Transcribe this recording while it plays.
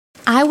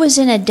I was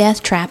in a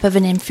death trap of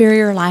an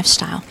inferior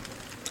lifestyle.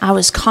 I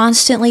was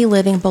constantly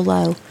living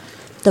below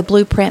the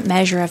blueprint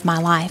measure of my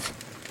life.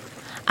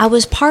 I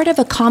was part of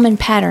a common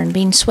pattern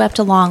being swept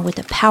along with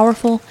a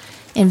powerful,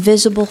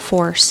 invisible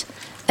force,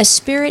 a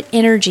spirit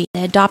energy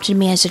that adopted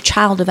me as a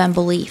child of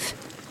unbelief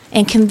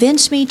and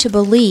convinced me to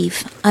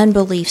believe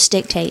unbelief's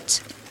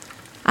dictates.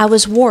 I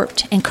was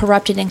warped and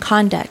corrupted in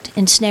conduct,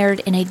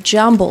 ensnared in a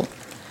jumble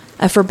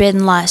of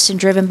forbidden lusts and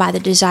driven by the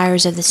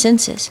desires of the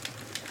senses.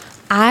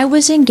 I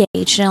was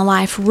engaged in a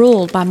life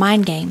ruled by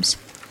mind games,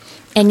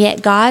 and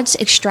yet God's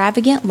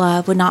extravagant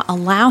love would not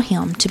allow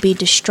him to be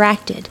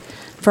distracted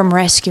from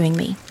rescuing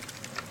me.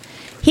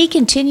 He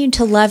continued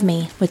to love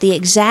me with the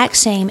exact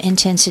same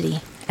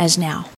intensity as now.